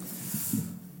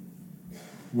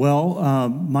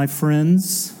My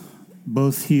friends,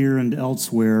 both here and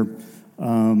elsewhere,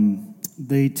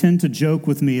 they tend to joke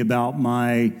with me about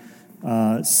my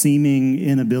seeming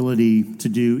inability to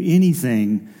do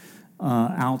anything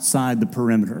outside the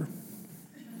perimeter.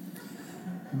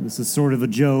 This is sort of a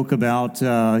joke about,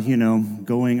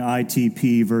 going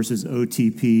ITP versus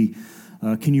OTP.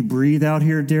 Can you breathe out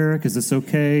here, Derek? Is this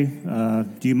okay?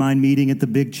 Do you mind meeting at the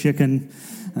Big Chicken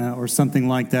or something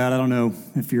like that? I don't know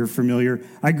if you're familiar.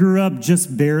 I grew up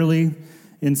just barely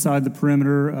inside the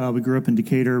perimeter. We grew up in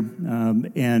Decatur,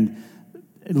 and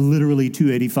literally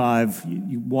 285.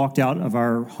 You walked out of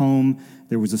our home,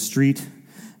 there was a street,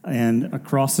 and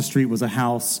across the street was a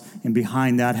house, and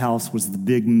behind that house was the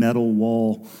big metal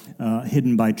wall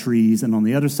hidden by trees, and on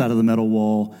the other side of the metal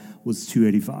wall was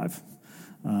 285.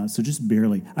 So just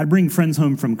barely. I'd bring friends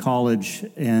home from college,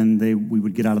 and we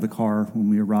would get out of the car when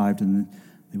we arrived, and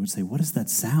they would say, "What is that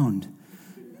sound?"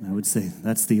 And I would say,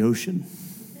 "That's the ocean."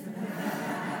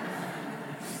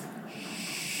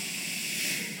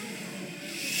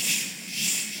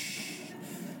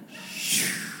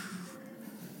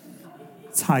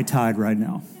 It's high tide right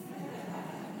now.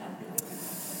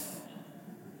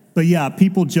 But yeah,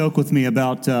 people joke with me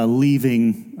about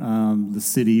leaving the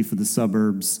city for the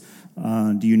suburbs.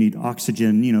 Do you need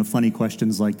oxygen? Funny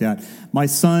questions like that. My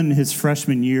son, his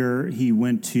freshman year, he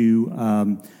went to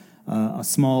a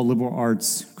small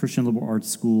Christian liberal arts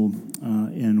school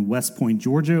in West Point,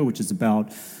 Georgia, which is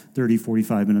about 30,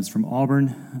 45 minutes from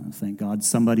Auburn. Thank God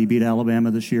somebody beat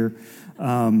Alabama this year.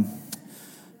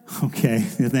 Okay,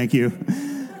 thank you.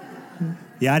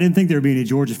 Yeah, I didn't think there would be any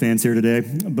Georgia fans here today,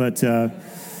 but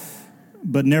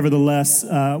nevertheless,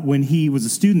 when he was a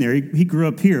student there, he grew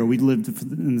up here. We lived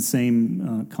in the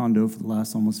same condo for the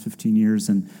last almost 15 years,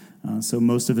 and so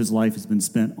most of his life has been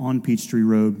spent on Peachtree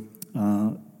Road,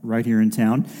 right here in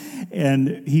town.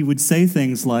 And he would say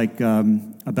things like,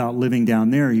 about living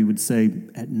down there, he would say,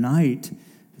 at night,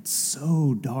 it's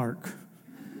so dark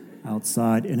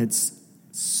outside, and it's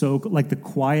so, like, the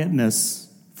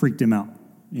quietness freaked him out.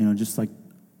 Just like,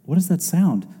 what is that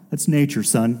sound? That's nature,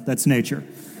 son. That's nature.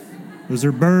 Those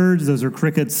are birds, those are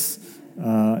crickets,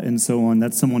 and so on.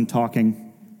 That's someone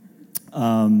talking.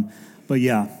 But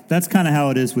yeah, that's kind of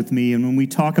how it is with me. And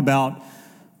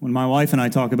when my wife and I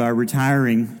talk about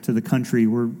retiring to the country,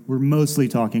 we're mostly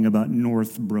talking about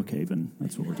North Brookhaven.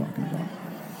 That's what we're talking about.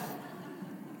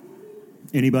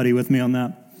 Anybody with me on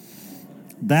that?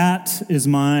 That is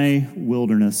my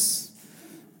wilderness.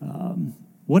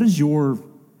 What is your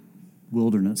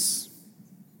wilderness?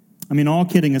 I mean, all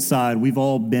kidding aside, we've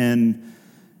all been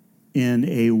in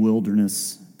a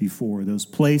wilderness before. Those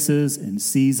places and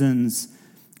seasons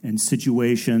and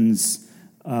situations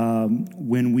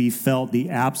when we felt the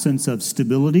absence of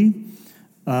stability,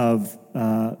 of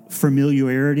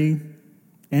familiarity,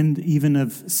 and even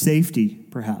of safety,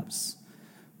 perhaps.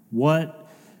 What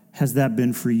has that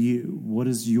been for you? What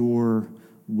is your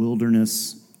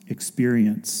wilderness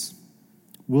experience?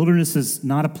 Wilderness is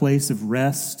not a place of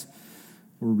rest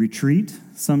or retreat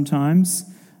sometimes,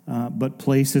 but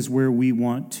places where we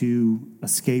want to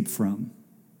escape from.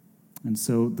 And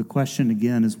so the question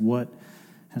again is, what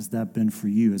has that been for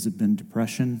you? Has it been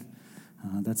depression?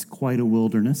 That's quite a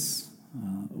wilderness,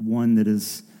 one that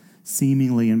is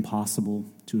seemingly impossible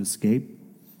to escape.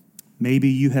 Maybe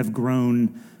you have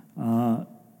grown,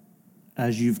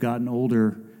 as you've gotten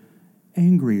older,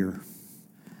 angrier.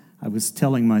 I was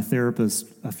telling my therapist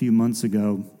a few months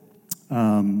ago,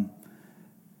 I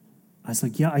was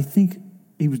like, I think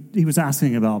he was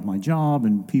asking about my job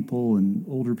and people and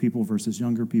older people versus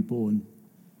younger people. And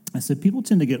I said, people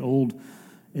tend to get old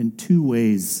in two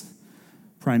ways,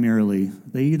 primarily.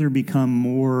 They either become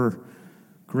more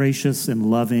gracious and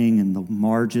loving and the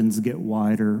margins get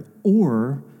wider,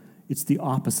 or it's the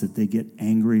opposite. They get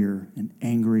angrier and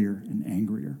angrier and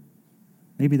angrier.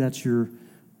 Maybe that's your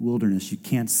wilderness. You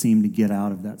can't seem to get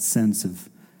out of that sense of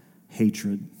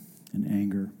hatred and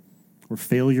anger. Or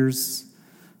failures.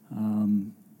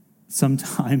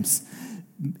 Sometimes,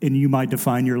 and you might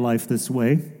define your life this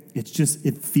way,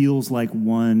 it feels like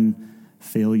one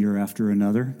failure after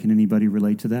another. Can anybody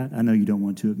relate to that? I know you don't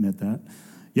want to admit that.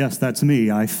 Yes, that's me.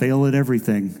 I fail at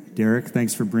everything. Derek,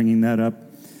 thanks for bringing that up.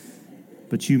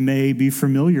 But you may be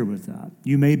familiar with that.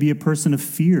 You may be a person of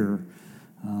fear,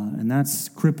 and that's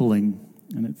crippling,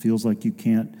 and it feels like you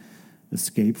can't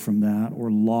escape from that.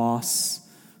 Or loss.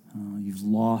 You've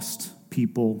lost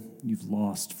people. You've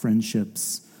lost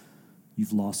friendships.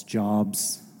 You've lost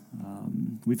jobs.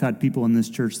 We've had people in this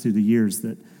church through the years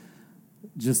that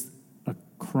just a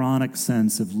chronic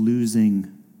sense of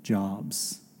losing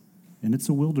jobs. And it's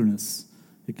a wilderness.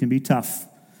 It can be tough.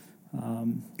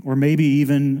 or maybe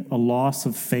even a loss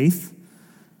of faith.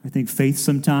 I think faith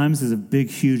sometimes is a big,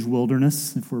 huge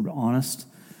wilderness, if we're honest,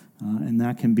 and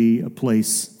that can be a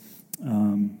place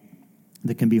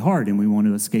that can be hard, and we want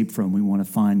to escape from. We want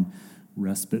to find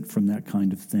respite from that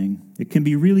kind of thing. It can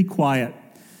be really quiet,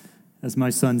 as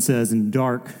my son says, and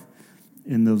dark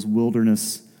in those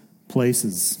wilderness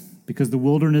places, because the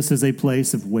wilderness is a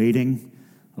place of waiting,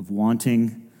 of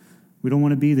wanting. We don't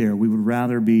want to be there. We would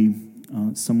rather be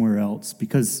somewhere else,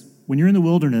 because when you're in the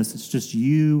wilderness, it's just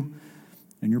you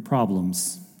and your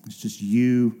problems. It's just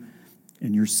you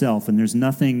and yourself, and there's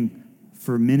nothing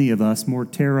for many of us more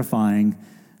terrifying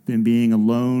than being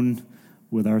alone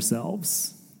with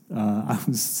ourselves. I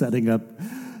was setting up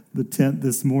the tent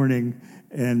this morning,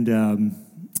 and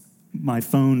my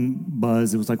phone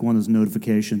buzzed. It was like one of those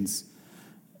notifications.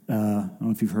 I don't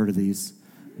know if you've heard of these,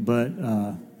 but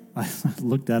I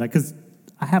looked at it because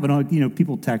I have it on.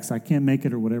 People text, I can't make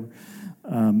it or whatever,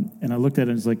 and I looked at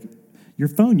it and it's like, your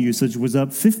phone usage was up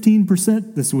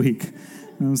 15% this week.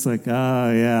 And I was like,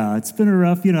 yeah, it's been a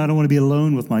rough. I don't want to be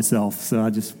alone with myself, so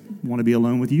I just want to be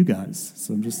alone with you guys.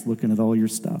 So I'm just looking at all your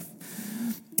stuff.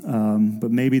 But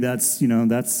maybe that's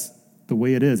the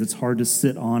way it is. It's hard to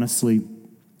sit honestly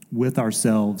with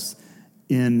ourselves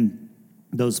in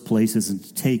those places and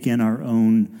to take in our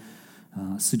own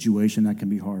situation. That can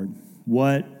be hard.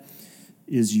 What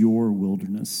is your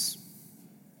wilderness?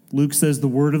 Luke says the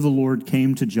word of the Lord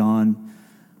came to John,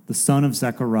 the son of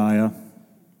Zechariah,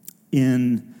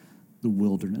 in the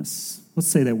wilderness. Let's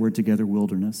say that word together,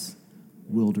 wilderness.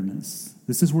 Wilderness.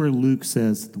 This is where Luke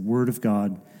says the word of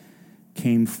God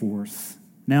came forth.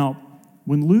 Now,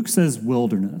 when Luke says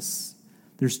wilderness,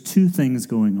 there's two things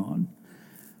going on.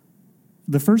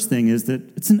 The first thing is that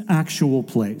it's an actual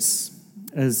place.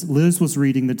 As Liz was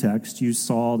reading the text, you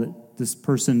saw that this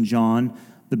person, John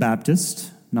the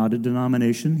Baptist, not a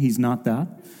denomination, he's not that.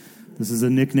 This is a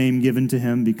nickname given to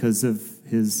him because of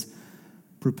his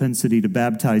propensity to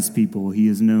baptize people. He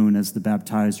is known as the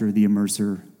baptizer, the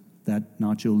immerser, that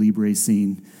Nacho Libre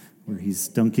scene where he's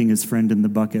dunking his friend in the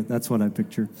bucket. That's what I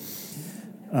picture.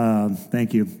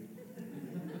 Thank you.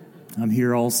 I'm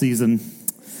here all season.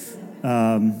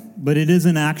 But it is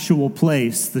an actual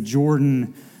place. The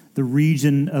Jordan, the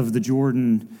region of the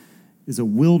Jordan, is a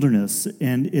wilderness,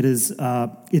 and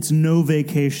it's no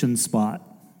vacation spot.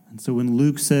 And so when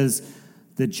Luke says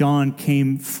that John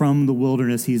came from the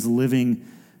wilderness, he's living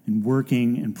and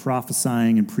working and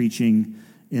prophesying and preaching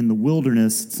in the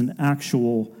wilderness. It's an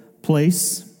actual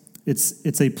place.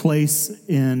 It's a place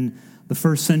in the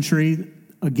first century,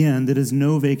 again, that is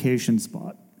no vacation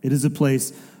spot. It is a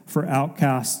place for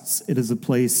outcasts. It is a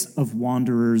place of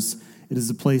wanderers. It is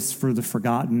a place for the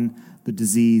forgotten, the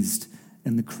diseased,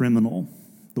 and the criminal.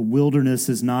 The wilderness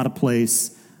is not a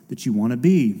place that you want to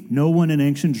be. No one in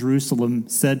ancient Jerusalem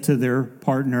said to their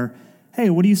partner, hey,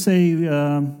 what do you say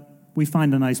we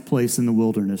find a nice place in the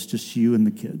wilderness, just you and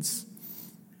the kids?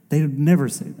 They would never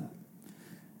say that.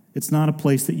 It's not a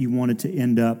place that you wanted to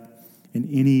end up in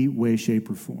any way, shape,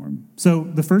 or form. So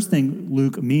the first thing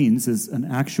Luke means is an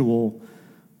actual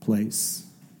place.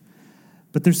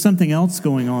 But there's something else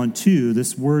going on too.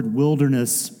 This word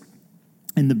wilderness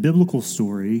in the biblical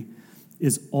story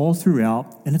is all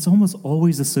throughout, and it's almost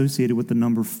always associated with the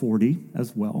number 40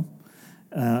 as well.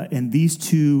 And these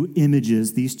two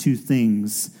images, these two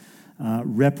things,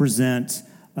 represent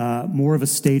more of a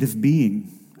state of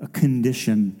being, a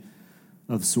condition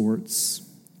of sorts.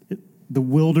 The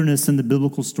wilderness in the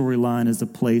biblical storyline is a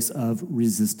place of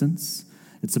resistance.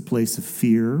 It's a place of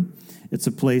fear. It's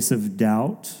a place of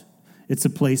doubt. It's a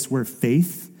place where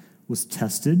faith was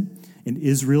tested. In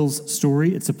Israel's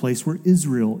story, it's a place where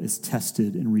Israel is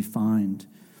tested and refined.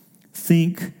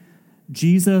 Think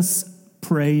Jesus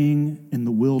praying in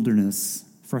the wilderness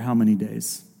for how many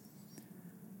days?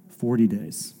 40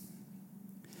 days.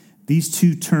 These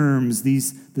two terms,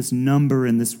 this number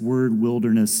and this word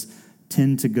wilderness,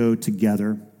 tend to go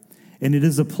together. And it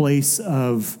is a place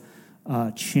of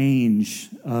change,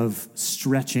 of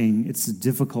stretching. It's a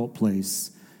difficult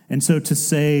place. And so to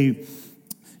say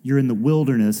you're in the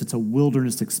wilderness, it's a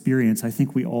wilderness experience, I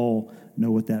think we all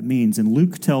know what that means. And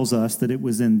Luke tells us that it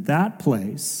was in that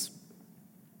place,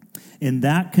 in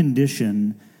that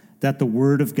condition, that the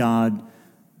word of God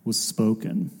was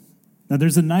spoken. Now,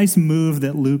 there's a nice move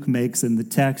that Luke makes in the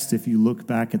text. If you look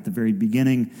back at the very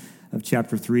beginning of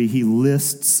chapter 3, he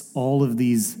lists all of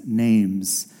these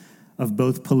names of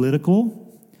both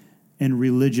political and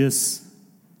religious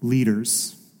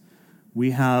leaders.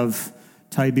 We have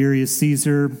Tiberius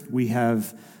Caesar, we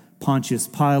have Pontius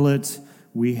Pilate,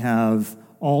 we have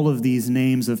all of these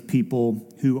names of people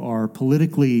who are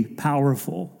politically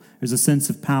powerful, There's a sense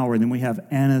of power. And then we have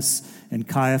Annas and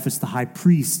Caiaphas, the high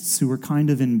priests, who are kind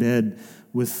of in bed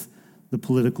with the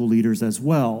political leaders as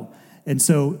well. And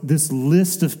so this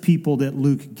list of people that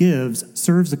Luke gives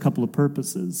serves a couple of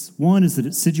purposes. One is that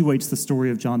it situates the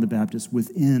story of John the Baptist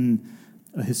within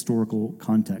a historical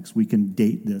context. We can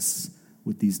date this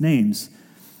with these names.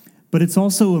 But it's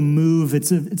also a move,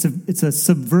 it's a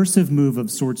subversive move of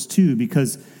sorts too,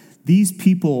 because these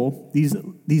people,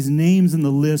 these names in the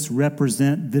list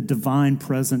represent the divine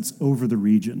presence over the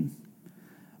region,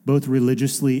 both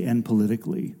religiously and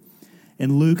politically.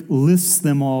 And Luke lists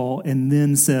them all and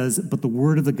then says, but the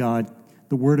word of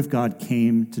God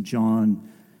came to John,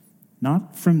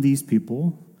 not from these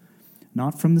people,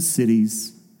 not from the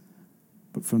cities,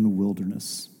 but from the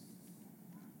wilderness.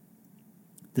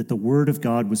 That the word of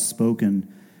God was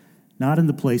spoken not in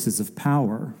the places of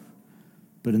power,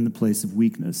 but in the place of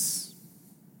weakness,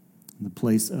 in the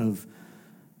place of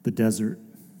the desert,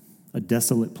 a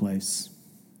desolate place.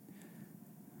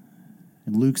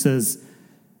 And Luke says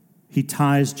he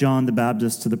ties John the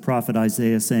Baptist to the prophet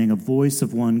Isaiah, saying, a voice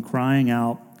of one crying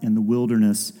out in the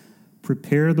wilderness,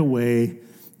 prepare the way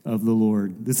of the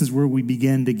Lord. This is where we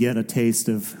begin to get a taste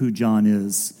of who John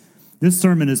is. This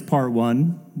sermon is part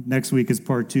one. Next week is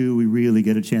part two. We really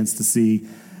get a chance to see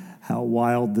how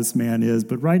wild this man is.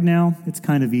 But right now, it's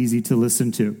kind of easy to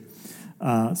listen to.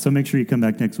 So make sure you come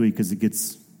back next week because it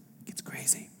gets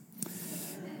crazy.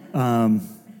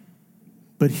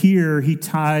 But here, he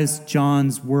ties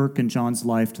John's work and John's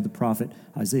life to the prophet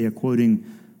Isaiah, quoting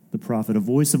the prophet, a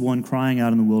voice of one crying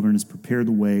out in the wilderness, prepare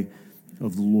the way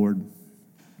of the Lord.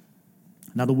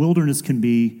 Now, the wilderness can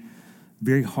be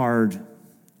very hard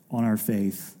on our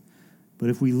faith, but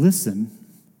if we listen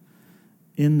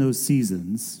in those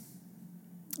seasons,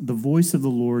 the voice of the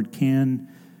Lord can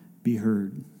be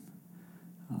heard.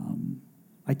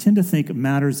 I tend to think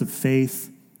matters of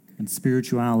faith and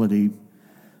spirituality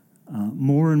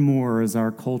more and more as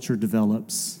our culture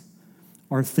develops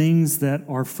are things that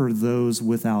are for those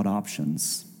without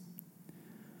options.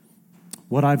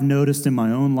 What I've noticed in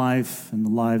my own life and the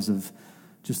lives of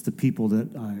just the people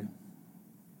that I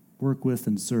work with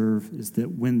and serve is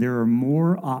that when there are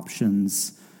more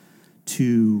options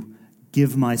to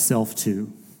give myself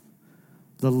to,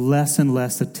 the less and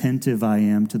less attentive I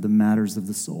am to the matters of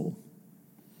the soul.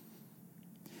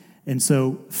 And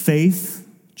so faith,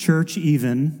 church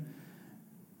even,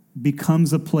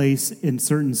 becomes a place in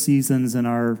certain seasons in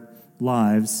our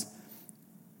lives,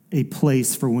 a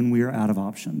place for when we are out of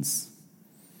options.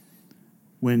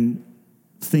 When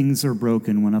things are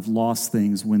broken, when I've lost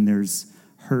things, when there's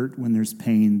hurt, when there's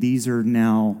pain, these are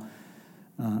now,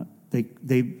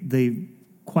 they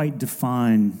quite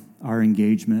define our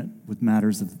engagement with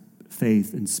matters of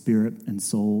faith and spirit and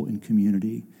soul and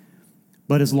community.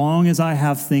 But as long as I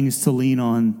have things to lean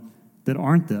on that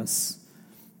aren't this,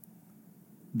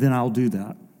 then I'll do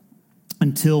that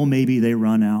until maybe they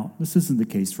run out. This isn't the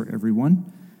case for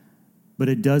everyone, but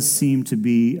it does seem to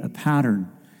be a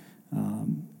pattern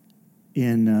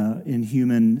in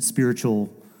human spiritual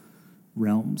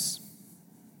realms.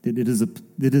 It is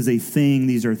a thing.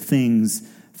 These are things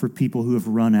for people who have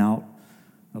run out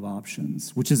of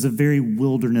options, which is a very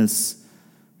wilderness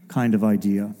kind of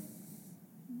idea.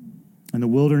 And the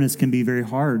wilderness can be very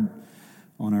hard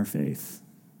on our faith.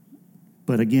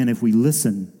 But again, if we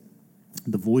listen,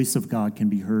 the voice of God can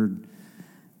be heard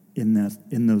in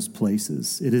those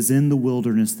places. It is in the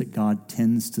wilderness that God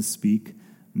tends to speak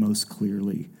most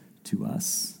clearly to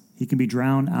us. He can be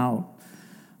drowned out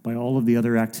by all of the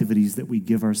other activities that we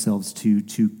give ourselves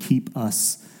to keep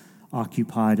us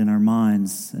occupied in our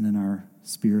minds and in our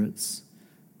spirits.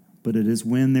 But it is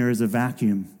when there is a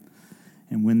vacuum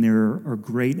and when there are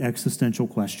great existential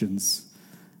questions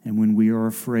and when we are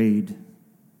afraid,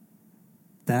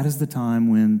 that is the time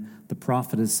when the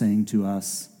prophet is saying to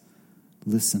us,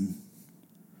 listen,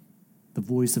 the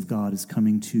voice of God is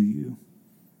coming to you.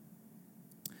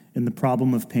 In The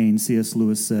Problem of Pain, C.S.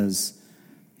 Lewis says,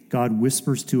 God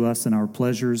whispers to us in our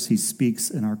pleasures, he speaks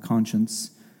in our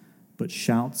conscience, but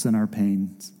shouts in our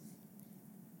pains.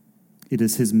 It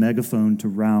is his megaphone to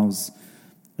rouse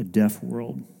a deaf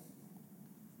world.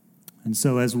 And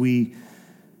so as we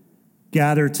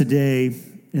gather today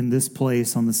in this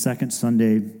place on the second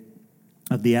Sunday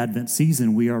of the Advent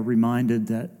season, we are reminded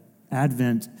that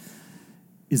Advent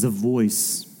is a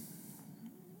voice.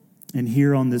 And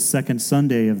here on this second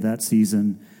Sunday of that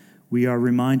season, we are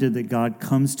reminded that God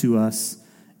comes to us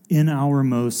in our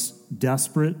most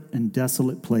desperate and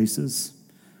desolate places,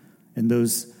 in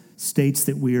those states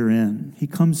that we are in. He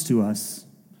comes to us,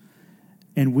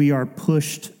 and we are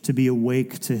pushed to be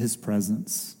awake to his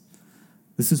presence.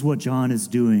 This is what John is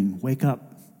doing. Wake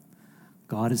up.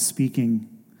 God is speaking,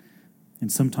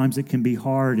 and sometimes it can be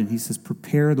hard, and he says,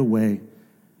 prepare the way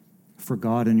for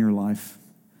God in your life.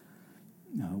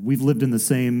 We've lived in the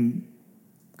same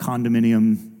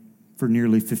condominium for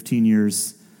nearly 15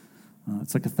 years.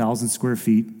 It's like 1,000 square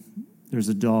feet. There's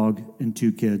a dog and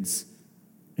 2 kids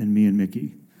and me and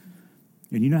Mickey.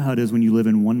 And you know how it is when you live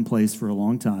in one place for a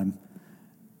long time.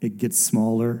 It gets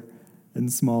smaller and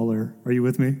smaller. Are you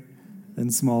with me?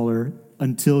 And smaller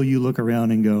until you look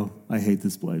around and go, I hate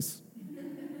this place.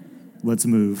 Let's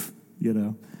move,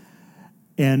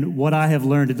 And what I have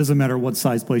learned, it doesn't matter what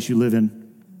size place you live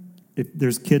in. If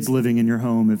there's kids living in your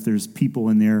home, if there's people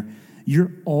in there,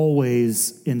 you're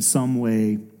always in some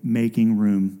way making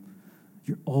room.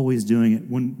 You're always doing it.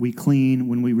 When we clean,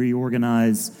 when we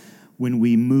reorganize, when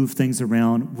we move things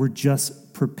around, we're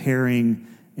just preparing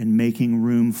and making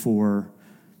room for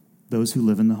those who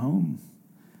live in the home.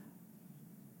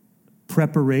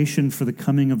 Preparation for the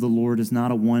coming of the Lord is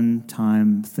not a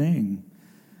one-time thing.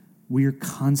 We are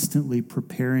constantly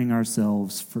preparing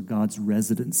ourselves for God's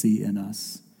residency in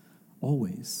us.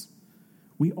 Always.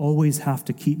 We always have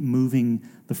to keep moving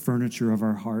the furniture of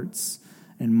our hearts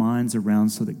and minds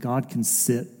around so that God can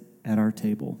sit at our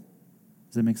table.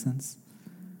 Does that make sense?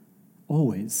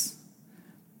 Always.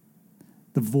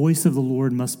 The voice of the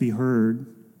Lord must be heard,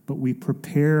 but we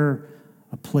prepare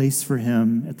a place for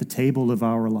him at the table of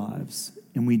our lives.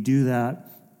 And we do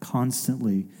that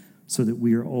constantly so that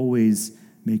we are always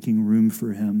making room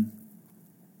for him.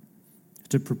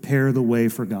 To prepare the way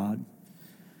for God.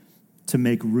 To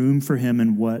make room for him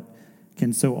in what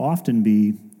can so often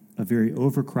be a very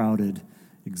overcrowded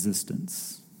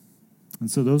existence.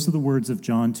 And so those are the words of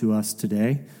John to us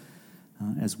today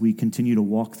as we continue to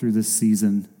walk through this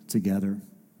season together,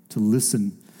 to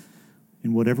listen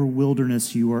in whatever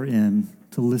wilderness you are in,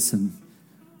 to listen.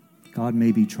 God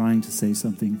may be trying to say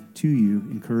something to you,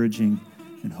 encouraging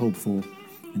and hopeful,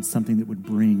 and something that would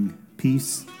bring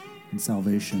peace and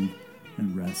salvation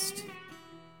and rest.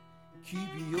 Keep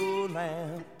your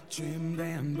lamp trimmed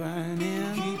and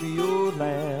burning. Keep your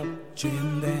lamp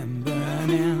trimmed and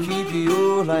burning. Keep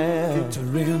your lamp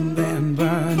trimmed and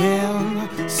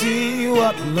burning. See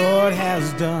what the Lord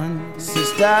has done.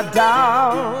 Sister,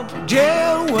 don't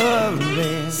get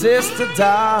worried. Sister,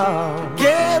 don't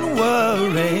get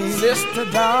worried. Sister,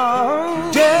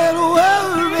 don't get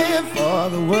worried. For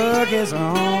the work is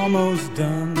almost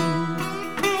done.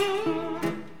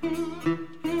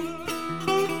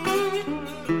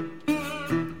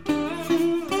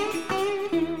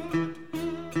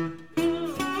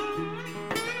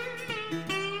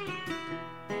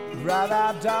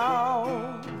 Brother,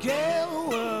 don't get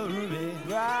worried.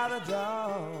 Brother, don't